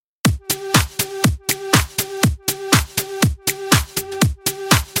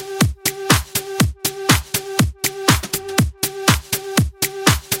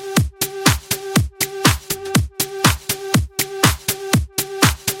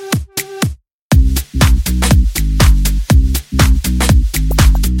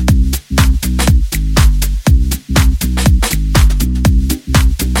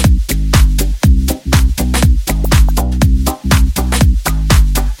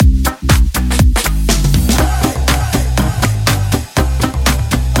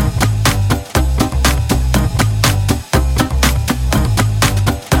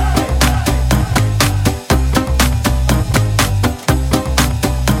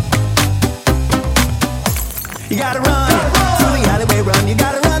gotta run through the alleyway, run. You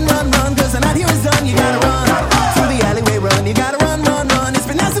gotta run, run, run, 'cause the night here is done. You gotta run through the alleyway, run. You gotta run, run, run. It's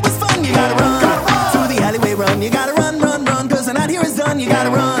been nice, it was fun. You gotta run through the alleyway, run. You gotta run, run, run, 'cause the night here is done. You gotta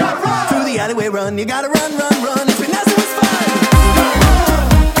run through the alleyway, run. You gotta run, run, run. It's been nice, it was fun.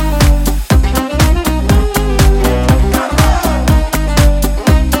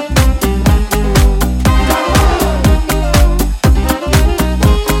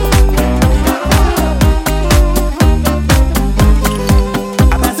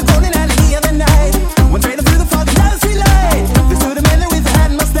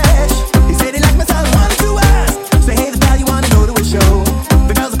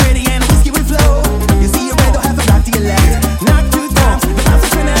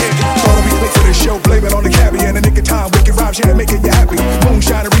 Yeah, making you happy.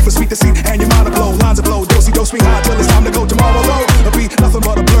 Moonshine and reefer, sweet to see, and your mind to blow. Lines of blow, dosey, dose me high till it's time to go tomorrow. Though it'll be nothing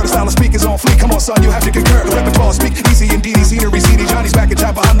but a blur. The style of speakers on fleek. Come on, son, you have to concur. The repertoire speak easy indeed. Scenery, CD, Johnny's back in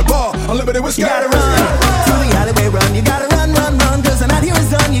time behind the bar. Unlimited with you gotta run through the alleyway, run. You gotta run, run, run, 'cause the night here is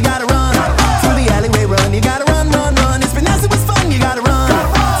done. You gotta run through the alleyway, run. You gotta run, run, run. It's been nice, it was fun. You gotta run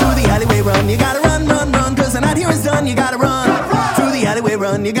through the alleyway, run. You gotta run, run, run, 'cause the night here is done. You gotta run through the alleyway,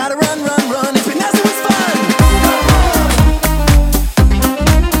 run. You gotta run, run, run. It's been nice, it was fun.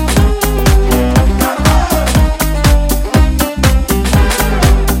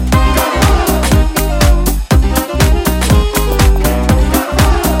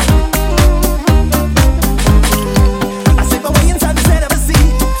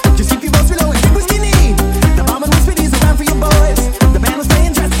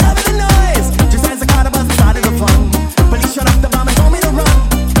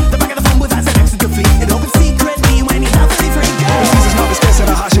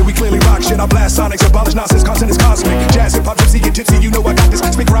 I blast sonics, abolish nonsense, content is cosmic. Jazz, hip hop, gypsy, get tipsy, you know I got this.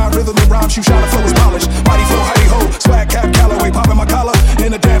 Speak rhyme, rhythm, and rhyme, shoot, shine, the flow is polished. Mighty flow, howdy ho, swag cap, Callaway, popping my collar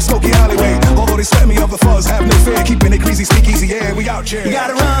in a damn smoky alleyway. Although they sweat me of the fuzz, have no fear, keeping it greasy, speak easy, yeah, we out here. You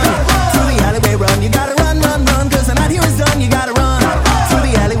gotta run through the alleyway, run. You gotta run, run, run, 'cause the night here is done. You gotta run through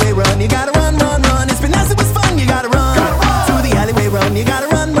the alleyway, run. You gotta run, run, run. It's been nice, it was fun. You gotta run through the alleyway, run. You gotta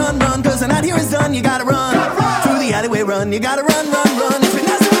run, run, run, 'cause the night here is done. You gotta run through the alleyway, run. You gotta run, run, run. It's been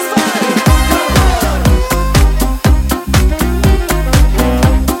nice, it was fun.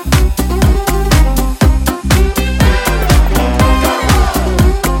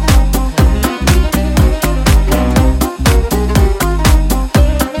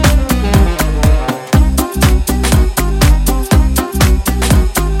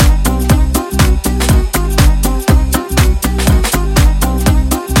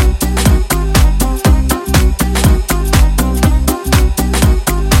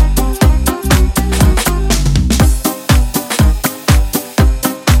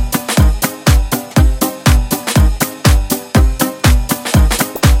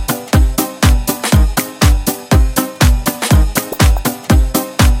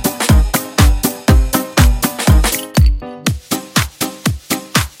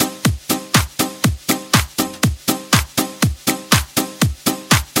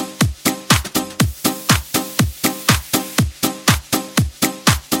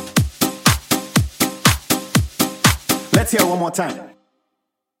 Let's hear it one more time.